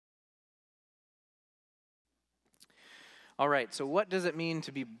All right, so what does it mean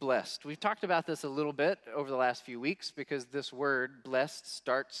to be blessed? We've talked about this a little bit over the last few weeks because this word, blessed,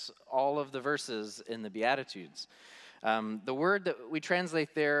 starts all of the verses in the Beatitudes. The word that we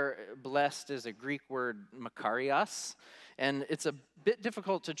translate there, blessed, is a Greek word, makarios, and it's a bit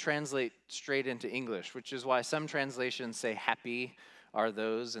difficult to translate straight into English, which is why some translations say happy are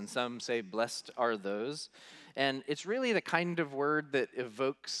those, and some say blessed are those. And it's really the kind of word that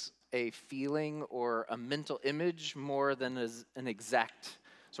evokes a feeling or a mental image more than as an exact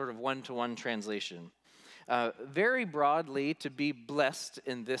sort of one-to-one translation. Very broadly, to be blessed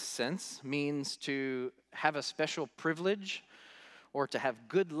in this sense means to have a special privilege or to have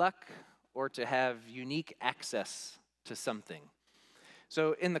good luck or to have unique access to something.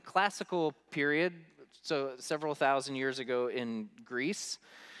 So in the classical period, so several thousand years ago in Greece,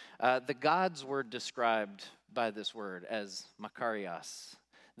 the gods were described by this word as makarios.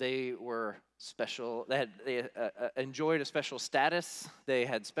 They were special. They enjoyed a special status. They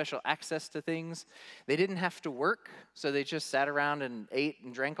had special access to things. They didn't have to work, so they just sat around and ate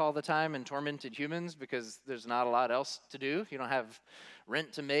and drank all the time and tormented humans because there's not a lot else to do. You don't have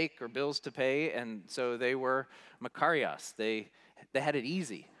rent to make or bills to pay, and so they were makarios. They had it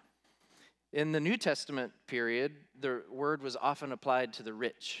easy. In the New Testament period, the word was often applied to the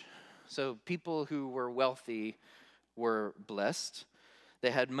rich. So people who were wealthy were blessed. They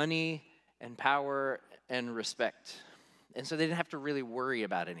had money and power and respect. And so they didn't have to really worry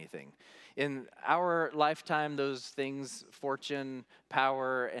about anything. In our lifetime, those things, fortune,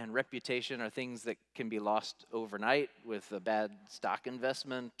 power, and reputation, are things that can be lost overnight with a bad stock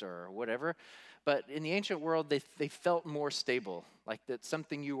investment or whatever. But in the ancient world, they felt more stable, like that's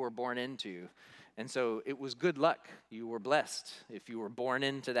something you were born into. And so it was good luck. You were blessed if you were born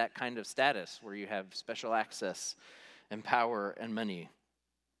into that kind of status where you have special access and power and money.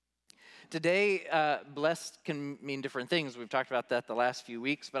 Today, blessed can mean different things. We've talked about that the last few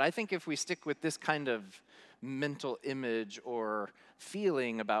weeks, but I think if we stick with this kind of mental image or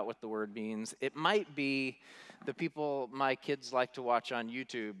feeling about what the word means, it might be the people my kids like to watch on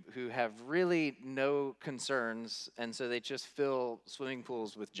YouTube who have really no concerns, and so they just fill swimming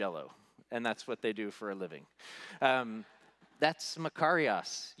pools with Jell-O, and that's what they do for a living. That's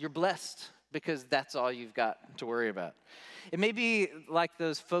makarios. You're blessed because that's all you've got to worry about. It may be like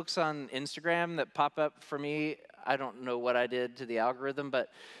those folks on Instagram that pop up for me. I don't know what I did to the algorithm, but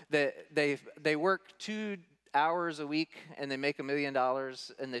they work 2 hours a week and they make $1 million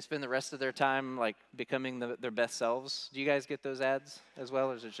and they spend the rest of their time like becoming their best selves. Do you guys get those ads as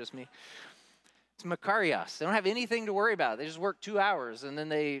well, or is it just me? It's makarios. They don't have anything to worry about. They just work 2 hours and then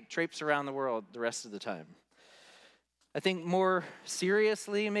they traipse around the world the rest of the time. I think more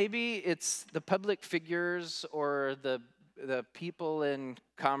seriously, maybe, it's the public figures or the people in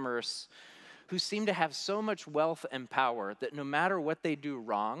commerce who seem to have so much wealth and power that no matter what they do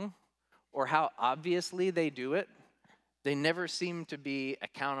wrong or how obviously they do it, they never seem to be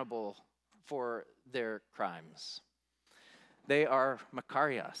accountable for their crimes. They are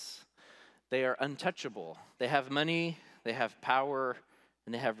makarios. They are untouchable. They have money, they have power,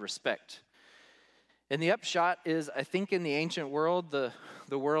 and they have respect. And the upshot is, I think in the ancient world, the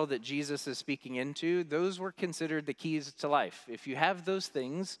world that Jesus is speaking into, those were considered the keys to life. If you have those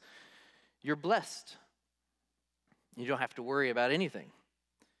things, you're blessed. You don't have to worry about anything.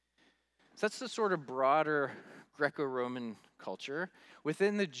 So that's the sort of broader Greco-Roman culture.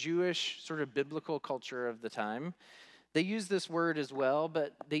 Within the Jewish sort of biblical culture of the time, they used this word as well,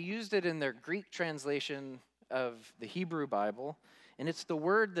 but they used it in their Greek translation of the Hebrew Bible. And it's the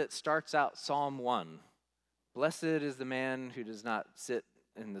word that starts out Psalm 1. Blessed is the man who does not sit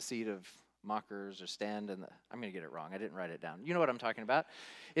in the seat of mockers or stand in the... I'm going to get it wrong. I didn't write it down. You know what I'm talking about.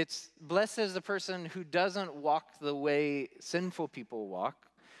 It's blessed is the person who doesn't walk the way sinful people walk,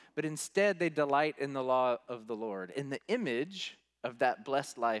 but instead they delight in the law of the Lord. And the image of that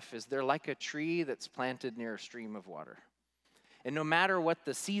blessed life is they're like a tree that's planted near a stream of water. And no matter what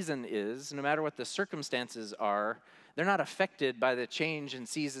the season is, no matter what the circumstances are, they're not affected by the change in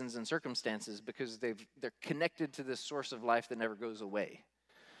seasons and circumstances because they're connected to this source of life that never goes away.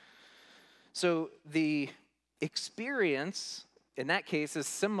 So the experience in that case is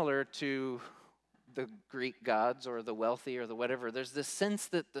similar to the Greek gods or the wealthy or the whatever. There's this sense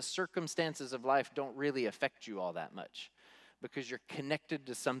that the circumstances of life don't really affect you all that much because you're connected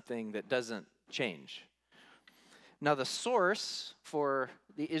to something that doesn't change. Now, the source for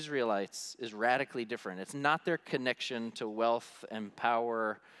the Israelites is radically different. It's not their connection to wealth and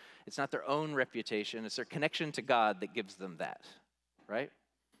power. It's not their own reputation. It's their connection to God that gives them that, right?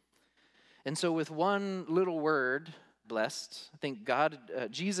 And so with one little word, blessed, I think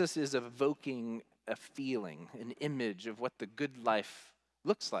Jesus is evoking a feeling, an image of what the good life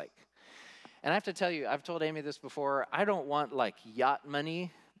looks like. And I have to tell you, I've told Amy this before, I don't want like yacht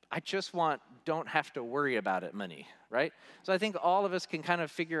money. I just want don't have to worry about it money, right? So I think all of us can kind of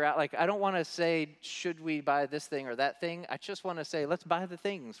figure out, like, I don't want to say, should we buy this thing or that thing? I just want to say, let's buy the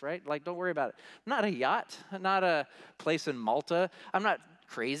things, right? Like, don't worry about it. Not a yacht, not a place in Malta. I'm not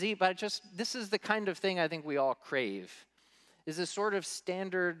crazy, but this is the kind of thing I think we all crave, is a sort of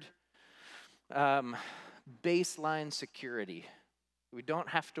standard baseline security. We don't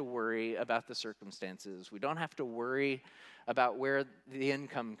have to worry about the circumstances. We don't have to worry about where the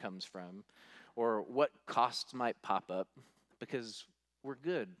income comes from or what costs might pop up, because we're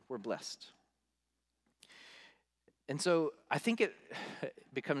good, we're blessed. And so I think it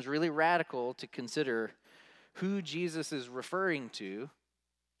becomes really radical to consider who Jesus is referring to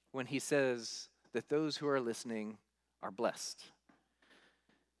when he says that those who are listening are blessed.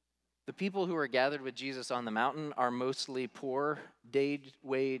 The people who are gathered with Jesus on the mountain are mostly poor,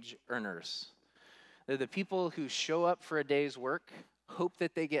 day-wage earners. They're the people who show up for a day's work, hope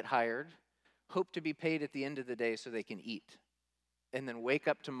that they get hired, hope to be paid at the end of the day so they can eat, and then wake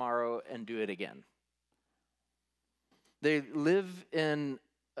up tomorrow and do it again. They live in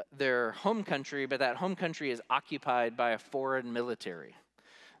their home country, but that home country is occupied by a foreign military.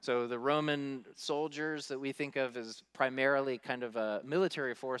 So the Roman soldiers that we think of as primarily kind of a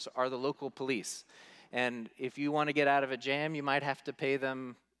military force are the local police. And if you want to get out of a jam, you might have to pay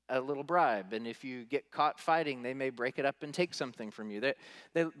them a little bribe. And if you get caught fighting, they may break it up and take something from you.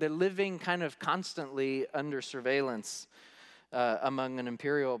 They're living kind of constantly under surveillance among an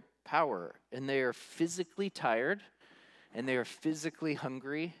imperial power. And they are physically tired, and they are physically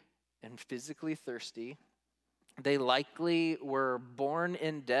hungry and physically thirsty. They likely were born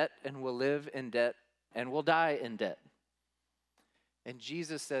in debt and will live in debt and will die in debt. And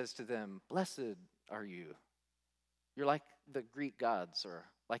Jesus says to them, "Blessed are you. You're like the Greek gods, or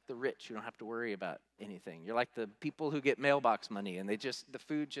like the rich. You don't have to worry about anything. You're like the people who get mailbox money, and the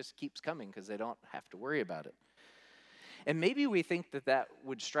food just keeps coming because they don't have to worry about it." And maybe we think that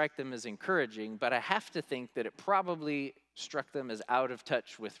would strike them as encouraging, but I have to think that it probably struck them as out of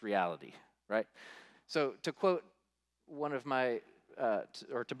touch with reality, right? So to quote one of my,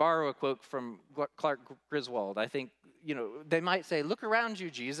 or to borrow a quote from Clark Griswold, I think, they might say, "Look around you,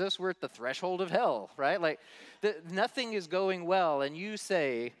 Jesus, we're at the threshold of hell," right? Like, nothing is going well, and you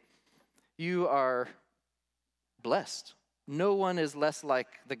say you are blessed. No one is less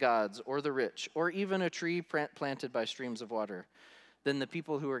like the gods or the rich or even a tree planted by streams of water than the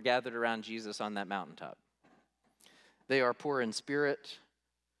people who are gathered around Jesus on that mountaintop. They are poor in spirit.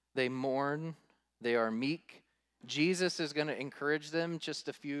 They mourn. They are meek. Jesus is going to encourage them just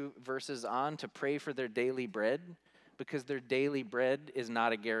a few verses on to pray for their daily bread, because their daily bread is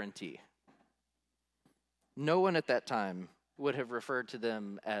not a guarantee. No one at that time would have referred to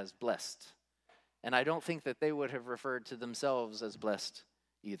them as blessed. And I don't think that they would have referred to themselves as blessed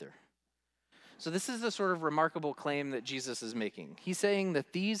either. So this is the sort of remarkable claim that Jesus is making. He's saying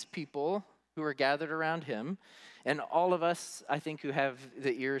that these people who are gathered around him, and all of us, I think, who have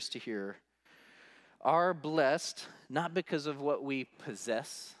the ears to hear, are blessed not because of what we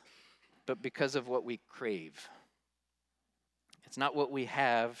possess, but because of what we crave. It's not what we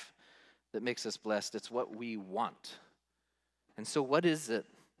have that makes us blessed, it's what we want. And so what is it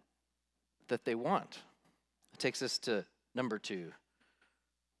that they want? It takes us to number 2.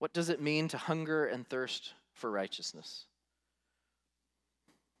 What does it mean to hunger and thirst for righteousness?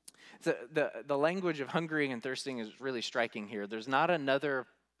 The language of hungering and thirsting is really striking here. There's not another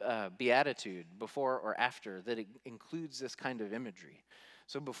beatitude before or after that includes this kind of imagery.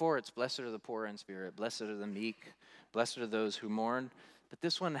 So before, it's blessed are the poor in spirit, blessed are the meek, blessed are those who mourn. But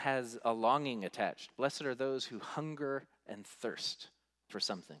this one has a longing attached. Blessed are those who hunger and thirst for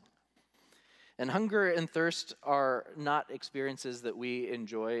something. And hunger and thirst are not experiences that we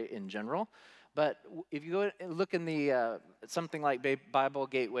enjoy in general. But if you go and look in the something like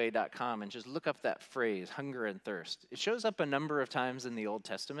BibleGateway.com and just look up that phrase, hunger and thirst, it shows up a number of times in the Old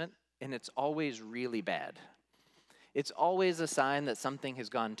Testament, and it's always really bad. It's always a sign that something has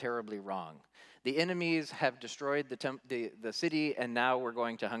gone terribly wrong. The enemies have destroyed the city, and now we're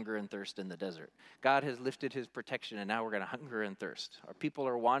going to hunger and thirst in the desert. God has lifted his protection, and now we're going to hunger and thirst. Our people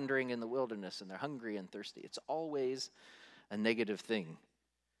are wandering in the wilderness, and they're hungry and thirsty. It's always a negative thing.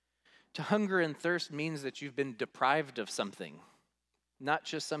 To hunger and thirst means that you've been deprived of something, not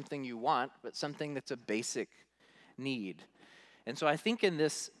just something you want, but something that's a basic need. And so I think in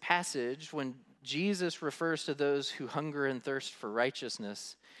this passage, when Jesus refers to those who hunger and thirst for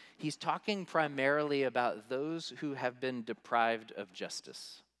righteousness, he's talking primarily about those who have been deprived of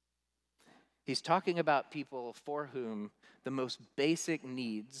justice. He's talking about people for whom the most basic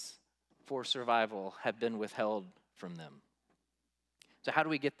needs for survival have been withheld from them. So how do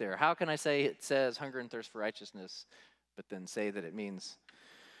we get there? How can I say it says hunger and thirst for righteousness, but then say that it means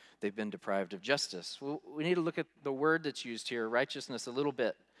they've been deprived of justice? Well, we need to look at the word that's used here, righteousness, a little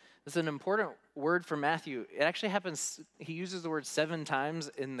bit. This is an important word for Matthew. It actually happens, he uses the word 7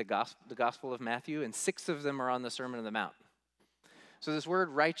 times in the Gospel of Matthew, and 6 of them are on the Sermon on the Mount. So this word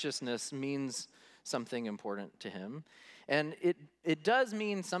righteousness means something important to him. And it does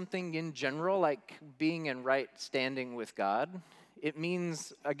mean something in general, like being in right standing with God. It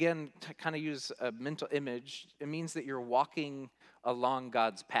means, again, to kind of use a mental image, it means that you're walking along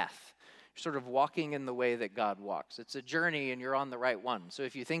God's path. You're sort of walking in the way that God walks. It's a journey and you're on the right one. So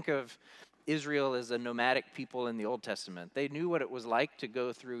if you think of Israel as a nomadic people in the Old Testament, they knew what it was like to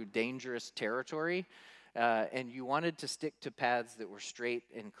go through dangerous territory, and you wanted to stick to paths that were straight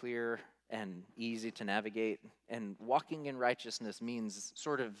and clear and easy to navigate. And walking in righteousness means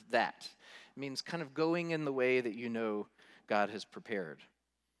sort of that. It means kind of going in the way that you know God has prepared.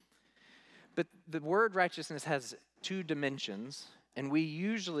 But the word righteousness has 2 dimensions, and we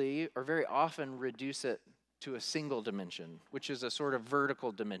usually, or very often, reduce it to a single dimension, which is a sort of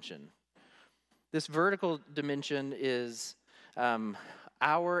vertical dimension. This vertical dimension is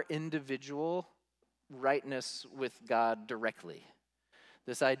our individual rightness with God directly.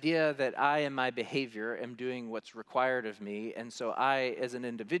 This idea that I and my behavior am doing what's required of me, and so I, as an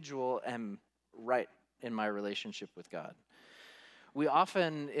individual, am right in my relationship with God. We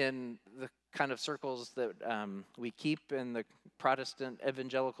often, in the kind of circles that we keep in the Protestant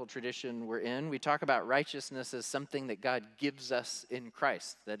evangelical tradition we're in, we talk about righteousness as something that God gives us in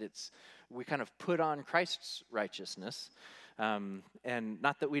Christ, that we kind of put on Christ's righteousness, and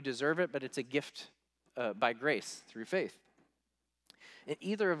not that we deserve it, but it's a gift by grace through faith. And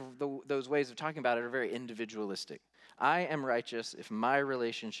either of those ways of talking about it are very individualistic. I am righteous if my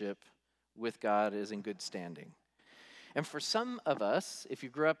relationship with God is in good standing. And for some of us, if you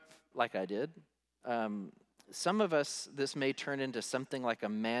grew up like I did, some of us, this may turn into something like a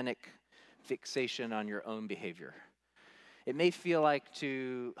manic fixation on your own behavior. It may feel like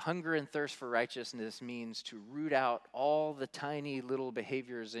to hunger and thirst for righteousness means to root out all the tiny little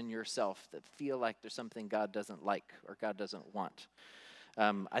behaviors in yourself that feel like there's something God doesn't like or God doesn't want.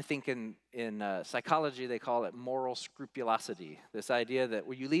 I think in psychology they call it moral scrupulosity, this idea that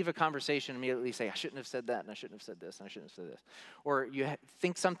when you leave a conversation, immediately say, I shouldn't have said that, and I shouldn't have said this, and I shouldn't have said this. Or you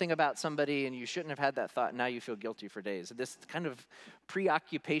think something about somebody, and you shouldn't have had that thought, and now you feel guilty for days. This kind of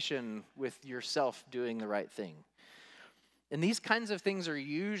preoccupation with yourself doing the right thing. And these kinds of things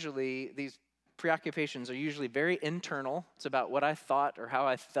these preoccupations are usually very internal. It's about what I thought or how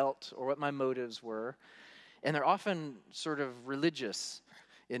I felt or what my motives were. And they're often sort of religious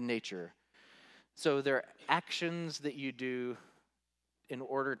in nature. So they're actions that you do in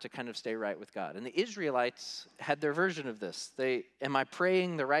order to kind of stay right with God. And the Israelites had their version of this. Am I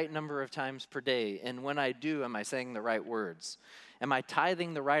praying the right number of times per day? And when I do, am I saying the right words? Am I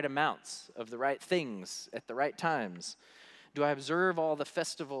tithing the right amounts of the right things at the right times? Do I observe all the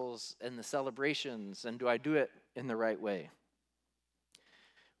festivals and the celebrations? And do I do it in the right way?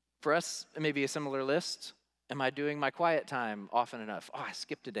 For us, it may be a similar list. Am I doing my quiet time often enough? Oh, I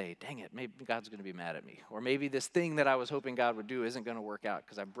skipped a day. Dang it. Maybe God's going to be mad at me. Or maybe this thing that I was hoping God would do isn't going to work out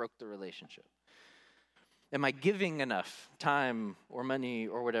because I broke the relationship. Am I giving enough time or money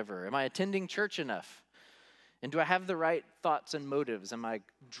or whatever? Am I attending church enough? And do I have the right thoughts and motives? Am I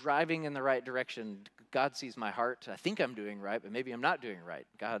driving in the right direction? God sees my heart. I think I'm doing right, but maybe I'm not doing right.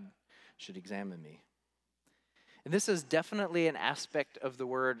 God should examine me. And this is definitely an aspect of the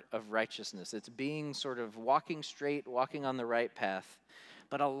word of righteousness. It's being sort of walking straight, walking on the right path.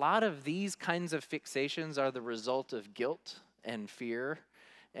 But a lot of these kinds of fixations are the result of guilt and fear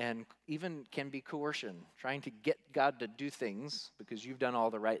and even can be coercion, trying to get God to do things because you've done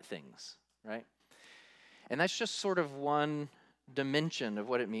all the right things, right? And that's just sort of one dimension of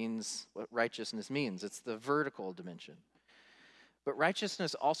what it means, what righteousness means. It's the vertical dimension. But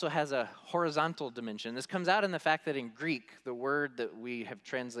righteousness also has a horizontal dimension. This comes out in the fact that in Greek, the word that we have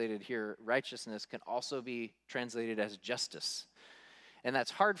translated here, righteousness, can also be translated as justice. And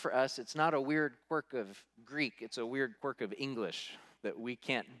that's hard for us. It's not a weird quirk of Greek. It's a weird quirk of English that we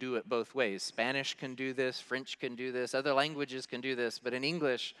can't do it both ways. Spanish can do this. French can do this. Other languages can do this. But in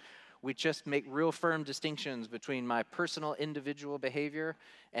English, we just make real firm distinctions between my personal individual behavior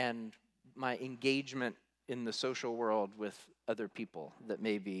and my engagement in the social world with other people that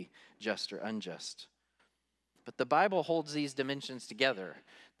may be just or unjust. But the Bible holds these dimensions together,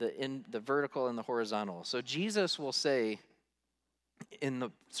 the vertical and the horizontal. So Jesus will say in the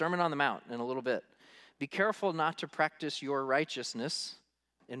Sermon on the Mount in a little bit. Be careful not to practice your righteousness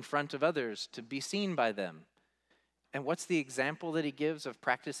in front of others to be seen by them. And what's the example that he gives of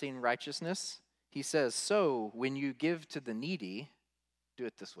practicing righteousness? He says, so when you give to the needy, do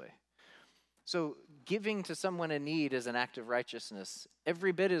it this way. So giving to someone in need is an act of righteousness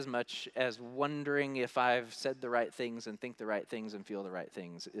every bit as much as wondering if I've said the right things and think the right things and feel the right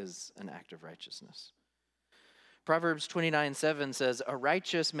things is an act of righteousness. Proverbs 29:7 says, a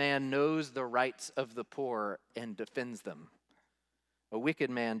righteous man knows the rights of the poor and defends them. A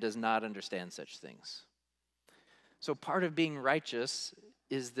wicked man does not understand such things. So part of being righteous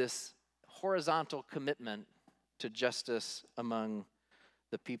is this horizontal commitment to justice among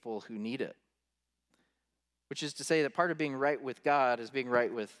the people who need it. Which is to say that part of being right with God is being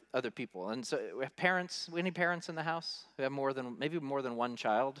right with other people. And so we have parents, any parents in the house who have maybe more than one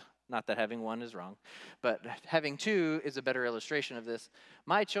child? Not that having one is wrong, but having two is a better illustration of this.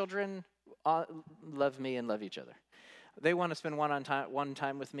 My children love me and love each other. They want to spend one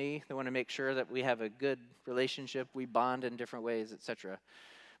time with me. They want to make sure that we have a good relationship. We bond in different ways, etc.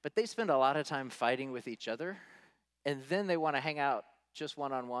 But they spend a lot of time fighting with each other, and then they want to hang out just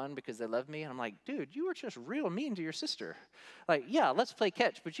one-on-one because they love me. And I'm like, dude, you were just real mean to your sister. Like, yeah, let's play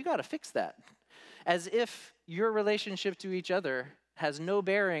catch, but you got to fix that. As if your relationship to each other has no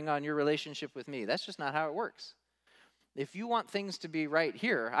bearing on your relationship with me. That's just not how it works. If you want things to be right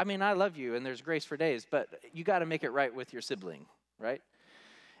here, I mean, I love you and there's grace for days, but you got to make it right with your sibling, right?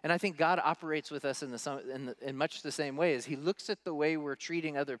 And I think God operates with us in much the same way as he looks at the way we're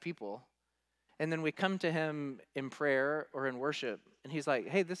treating other people, and then we come to him in prayer or in worship, and he's like,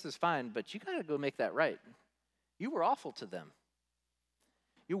 hey, this is fine, but you got to go make that right. You were awful to them.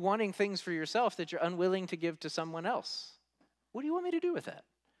 You're wanting things for yourself that you're unwilling to give to someone else. What do you want me to do with that?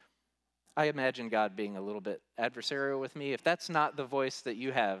 I imagine God being a little bit adversarial with me. If that's not the voice that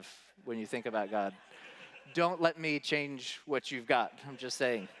you have when you think about God, don't let me change what you've got. I'm just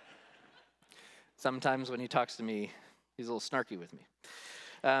saying. Sometimes when he talks to me, he's a little snarky with me.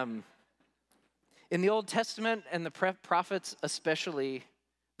 In the Old Testament and the prophets especially,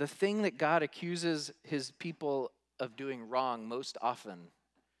 the thing that God accuses his people of doing wrong most often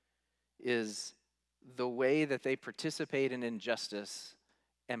is the way that they participate in injustice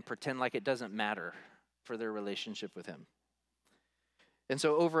and pretend like it doesn't matter for their relationship with him. And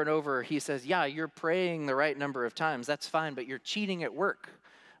so over and over, he says, yeah, you're praying the right number of times. That's fine, but you're cheating at work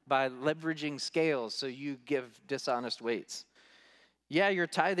by leveraging scales so you give dishonest weights. Yeah, you're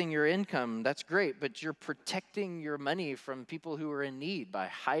tithing your income. That's great, but you're protecting your money from people who are in need by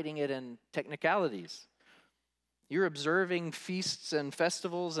hiding it in technicalities. You're observing feasts and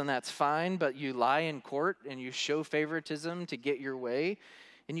festivals, and that's fine, but you lie in court and you show favoritism to get your way,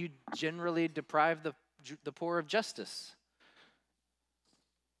 and you generally deprive the poor of justice.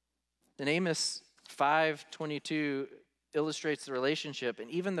 And Amos 5:22 illustrates the relationship and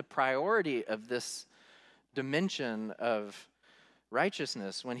even the priority of this dimension of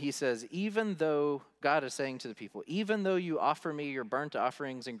righteousness when he says, even though, God is saying to the people, even though you offer me your burnt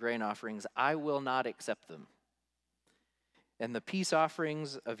offerings and grain offerings, I will not accept them. And the peace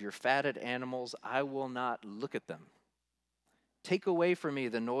offerings of your fatted animals, I will not look at them. Take away from me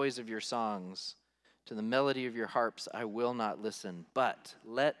the noise of your songs. To the melody of your harps, I will not listen. But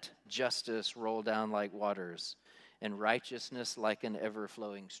let justice roll down like waters and righteousness like an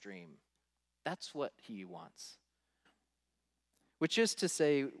ever-flowing stream. That's what he wants. Which is to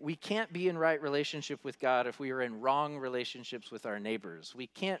say, we can't be in right relationship with God if we are in wrong relationships with our neighbors. We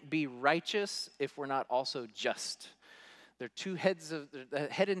can't be righteous if we're not also just. They're two heads of the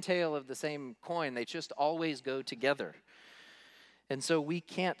head and tail of the same coin. They just always go together. And so we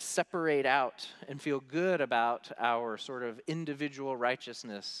can't separate out and feel good about our sort of individual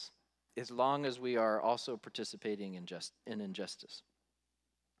righteousness as long as we are also participating in injustice.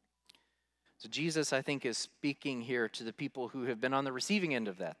 So Jesus, I think, is speaking here to the people who have been on the receiving end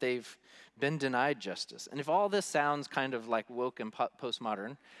of that. They've been denied justice. And if all this sounds kind of like woke and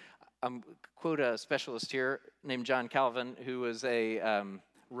postmodern, quote a specialist here named John Calvin, who was a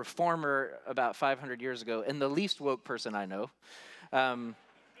reformer about 500 years ago, and the least woke person I know.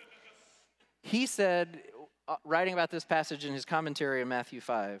 He said, writing about this passage in his commentary on Matthew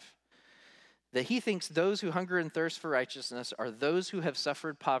 5, that he thinks those who hunger and thirst for righteousness are those who have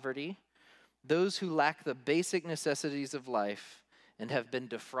suffered poverty, those who lack the basic necessities of life, and have been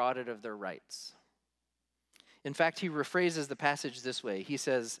defrauded of their rights. In fact, he rephrases the passage this way. He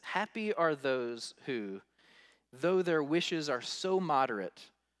says, happy are those who, though their wishes are so moderate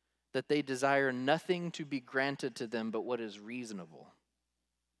that they desire nothing to be granted to them but what is reasonable,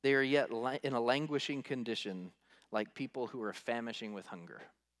 they are yet in a languishing condition, like people who are famishing with hunger.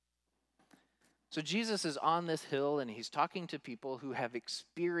 So Jesus is on this hill and he's talking to people who have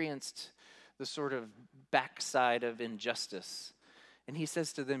experienced the sort of backside of injustice. And he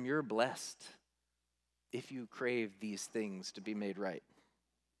says to them, you're blessed if you crave these things to be made right.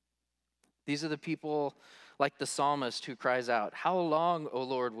 These are the people like the psalmist who cries out, how long, O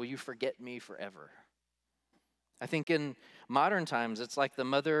Lord, will you forget me forever? I think in modern times, it's like the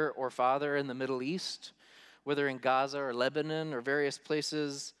mother or father in the Middle East, whether in Gaza or Lebanon or various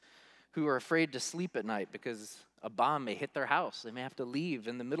places, who are afraid to sleep at night because a bomb may hit their house. They may have to leave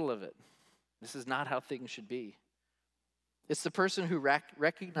in the middle of it. This is not how things should be. It's the person who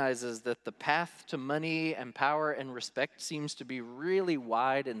recognizes that the path to money and power and respect seems to be really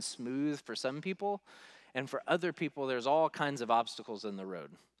wide and smooth for some people, and for other people, there's all kinds of obstacles in the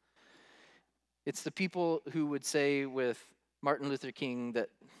road. It's the people who would say with Martin Luther King, that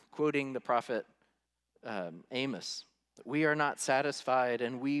quoting the prophet Amos, we are not satisfied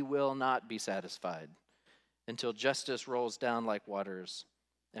and we will not be satisfied until justice rolls down like waters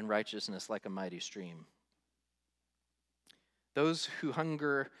and righteousness like a mighty stream. Those who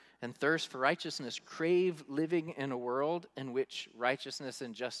hunger and thirst for righteousness crave living in a world in which righteousness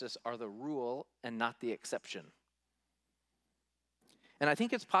and justice are the rule and not the exception. And I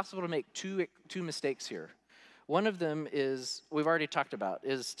think it's possible to make two mistakes here. One of them is, we've already talked about,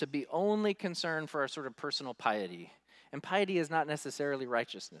 is to be only concerned for our sort of personal piety. And piety is not necessarily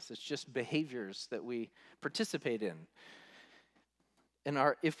righteousness. It's just behaviors that we participate in. And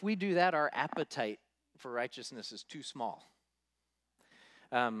if we do that, our appetite for righteousness is too small.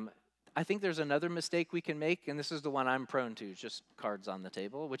 I think there's another mistake we can make, and this is the one I'm prone to, just cards on the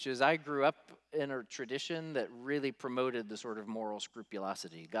table, which is I grew up in a tradition that really promoted the sort of moral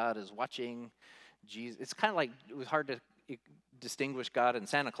scrupulosity. God is watching. Jesus. It's kind of like, it was hard to distinguish God and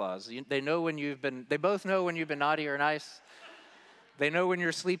Santa Claus. They both know when you've been naughty or nice. They know when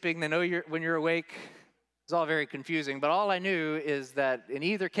you're sleeping. They know when you're awake. It's all very confusing. But all I knew is that in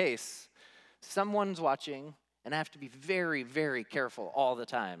either case, someone's watching, and I have to be very, very careful all the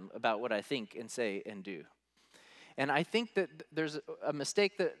time about what I think and say and do. And I think that there's a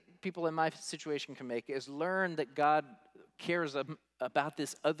mistake that people in my situation can make is learn that God cares about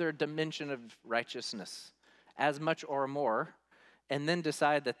this other dimension of righteousness as much or more, and then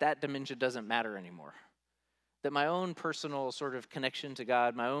decide that that dimension doesn't matter anymore. That my own personal sort of connection to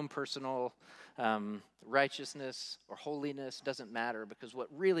God, my own personal righteousness or holiness doesn't matter, because what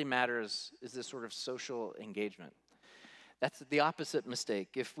really matters is this sort of social engagement. That's the opposite mistake.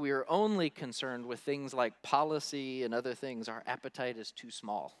 If we are only concerned with things like policy and other things, our appetite is too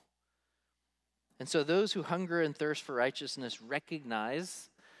small. And so those who hunger and thirst for righteousness recognize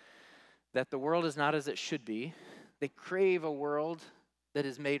that the world is not as it should be. They crave a world that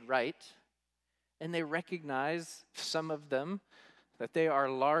is made right. And they recognize, some of them, that they are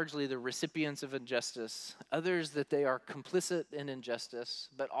largely the recipients of injustice. Others, that they are complicit in injustice.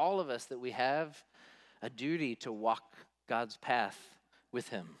 But all of us, that we have a duty to walk God's path with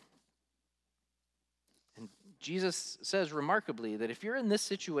him. And Jesus says remarkably that if you're in this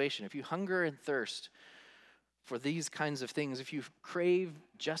situation, if you hunger and thirst for these kinds of things, if you crave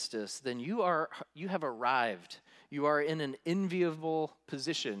justice, then you have arrived. You are in an enviable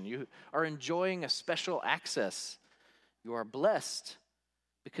position. You are enjoying a special access. You are blessed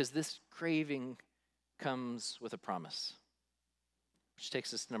because this craving comes with a promise. Which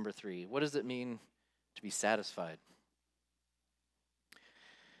takes us to number 3. What does it mean to be satisfied?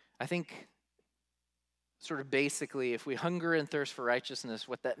 I think sort of basically, if we hunger and thirst for righteousness,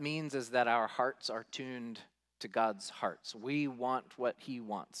 what that means is that our hearts are tuned to God's hearts. We want what he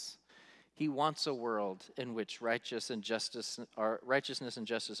wants. He wants a world in which righteousness and justice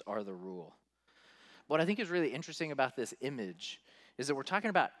are the rule. What I think is really interesting about this image is that we're talking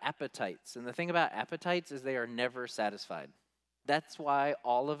about appetites. And the thing about appetites is they are never satisfied. That's why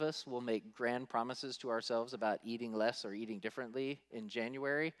all of us will make grand promises to ourselves about eating less or eating differently in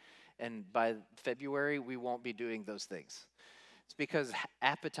January. And by February, we won't be doing those things. It's because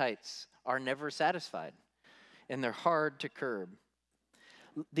appetites are never satisfied, and they're hard to curb.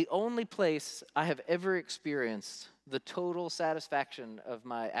 The only place I have ever experienced the total satisfaction of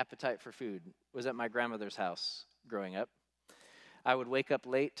my appetite for food was at my grandmother's house growing up. I would wake up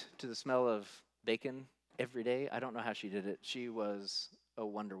late to the smell of bacon every day. I don't know how she did it. She was a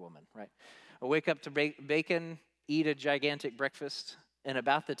Wonder Woman, right? I wake up to bacon, eat a gigantic breakfast, and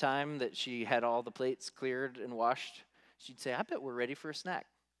about the time that she had all the plates cleared and washed, she'd say, I bet we're ready for a snack.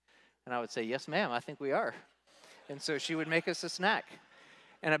 And I would say, yes, ma'am, I think we are. And so she would make us a snack.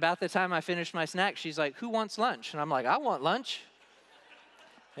 And about the time I finished my snack, she's like, who wants lunch? And I'm like, I want lunch.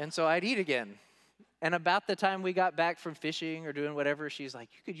 And so I'd eat again. And about the time we got back from fishing or doing whatever, she's like,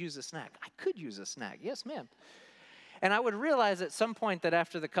 you could use a snack. I could use a snack. Yes, ma'am. And I would realize at some point that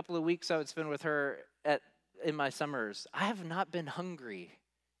after the couple of weeks I would spend with her in my summers, I have not been hungry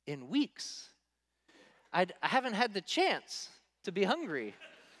in weeks. I haven't had the chance to be hungry.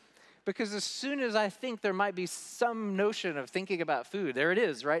 Because as soon as I think there might be some notion of thinking about food, there it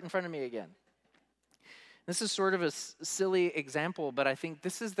is, right in front of me again. This is sort of a silly example, but I think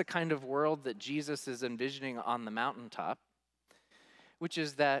this is the kind of world that Jesus is envisioning on the mountaintop, which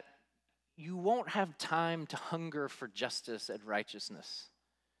is that you won't have time to hunger for justice and righteousness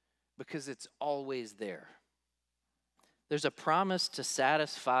because it's always there. There's a promise to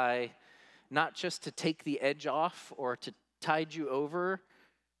satisfy, not just to take the edge off or to tide you over,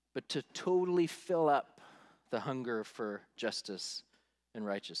 but to totally fill up the hunger for justice and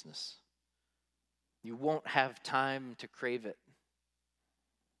righteousness. You won't have time to crave it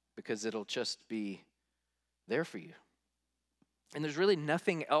because it'll just be there for you. And there's really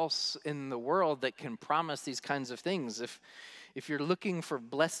nothing else in the world that can promise these kinds of things. If you're looking for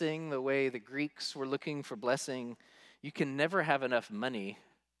blessing the way the Greeks were looking for blessing, you can never have enough money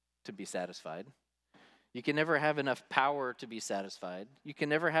to be satisfied. You can never have enough power to be satisfied. You can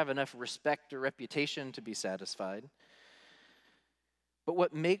never have enough respect or reputation to be satisfied. But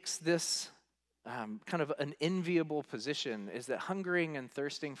what makes this kind of an enviable position is that hungering and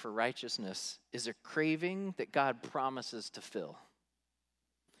thirsting for righteousness is a craving that God promises to fill.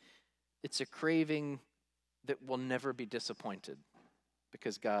 It's a craving that will never be disappointed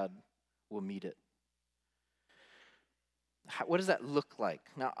because God will meet it. What does that look like?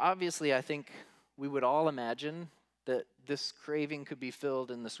 Now, obviously, I think we would all imagine that this craving could be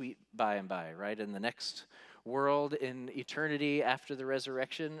filled in the sweet by and by, right? In the next world, in eternity after the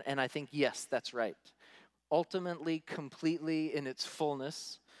resurrection. And I think, yes, that's right. Ultimately, completely in its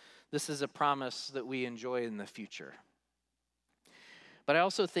fullness, this is a promise that we enjoy in the future. But I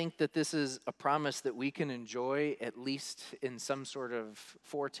also think that this is a promise that we can enjoy at least in some sort of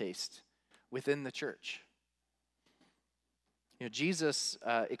foretaste within the church. You know, Jesus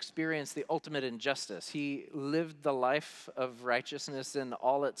experienced the ultimate injustice. He lived the life of righteousness in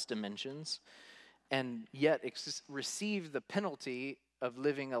all its dimensions, and yet received the penalty of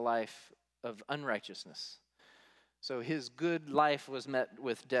living a life of unrighteousness. So his good life was met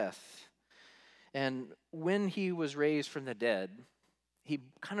with death. And when he was raised from the dead, he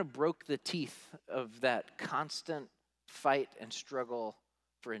kind of broke the teeth of that constant fight and struggle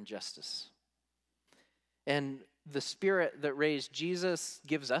for injustice. And the Spirit that raised Jesus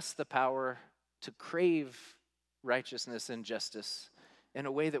gives us the power to crave righteousness and justice in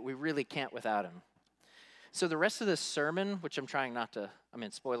a way that we really can't without him. So the rest of this sermon, which I'm trying not to,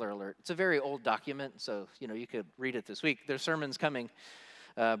 spoiler alert, it's a very old document, so, you could read it this week. There's sermons coming,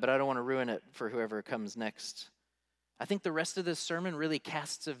 but I don't want to ruin it for whoever comes next. I think the rest of this sermon really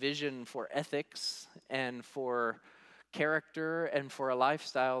casts a vision for ethics and for character and for a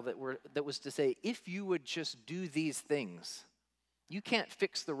lifestyle that was to say, if you would just do these things, you can't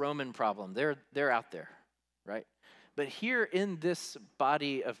fix the Roman problem. They're out there, right? But here in this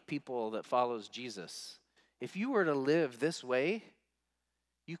body of people that follows Jesus, if you were to live this way,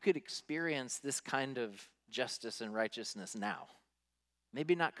 you could experience this kind of justice and righteousness now.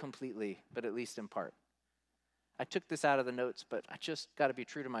 Maybe not completely, but at least in part. I took this out of the notes, but I just got to be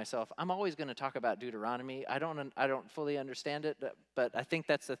true to myself. I'm always going to talk about Deuteronomy. I don't fully understand it, but I think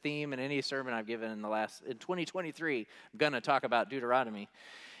that's the theme in any sermon I've given in 2023. I'm going to talk about Deuteronomy.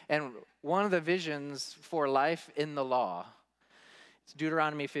 And one of the visions for life in the law, it's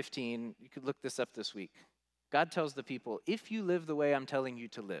Deuteronomy 15. You could look this up this week. God tells the people, if you live the way I'm telling you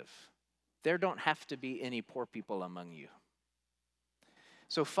to live, there don't have to be any poor people among you.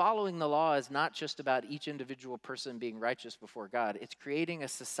 So following the law is not just about each individual person being righteous before God. It's creating a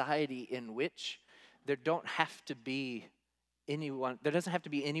society in which there doesn't have to be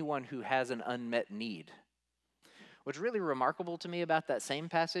anyone who has an unmet need. What's really remarkable to me about that same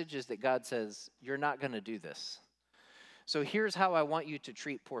passage is that God says, you're not going to do this. So here's how I want you to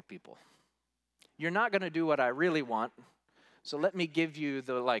treat poor people. You're not going to do what I really want, so let me give you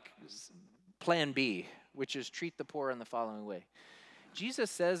the plan B, which is treat the poor in the following way.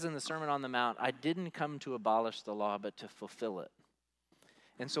 Jesus says in the Sermon on the Mount, I didn't come to abolish the law, but to fulfill it.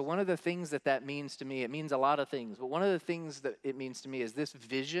 And so one of the things that means to me, it means a lot of things, but one of the things that it means to me is this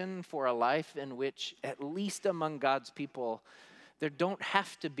vision for a life in which, at least among God's people, there don't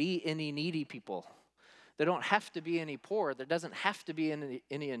have to be any needy people. There don't have to be any poor. There doesn't have to be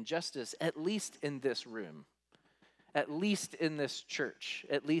any injustice, at least in this room, at least in this church,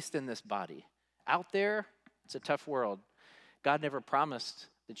 at least in this body. Out there, it's a tough world. God never promised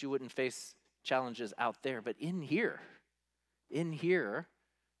that you wouldn't face challenges out there. But in here,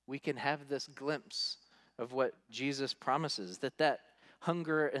 we can have this glimpse of what Jesus promises, that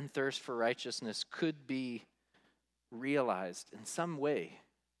hunger and thirst for righteousness could be realized in some way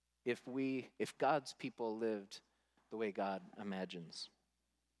if God's people lived the way God imagines.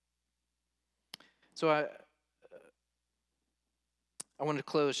 So I want to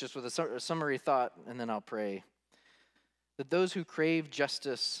close just with a summary thought, and then I'll pray. That those who crave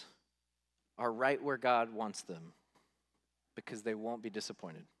justice are right where God wants them, because they won't be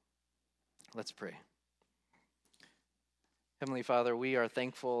disappointed. Let's pray. Heavenly Father, we are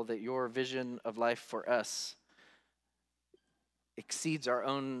thankful that your vision of life for us exceeds our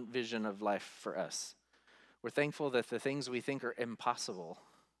own vision of life for us. We're thankful that the things we think are impossible,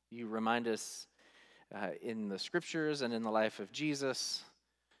 you remind us in the scriptures and in the life of Jesus.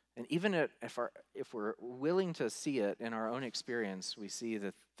 And even if we're willing to see it in our own experience, we see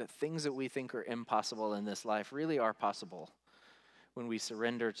that the things that we think are impossible in this life really are possible when we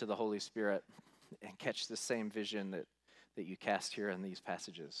surrender to the Holy Spirit and catch the same vision that you cast here in these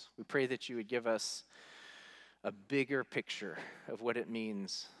passages. We pray that you would give us a bigger picture of what it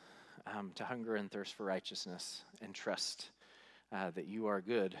means to hunger and thirst for righteousness and trust that you are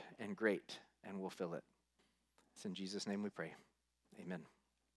good and great and will fill it. It's in Jesus' name we pray. Amen.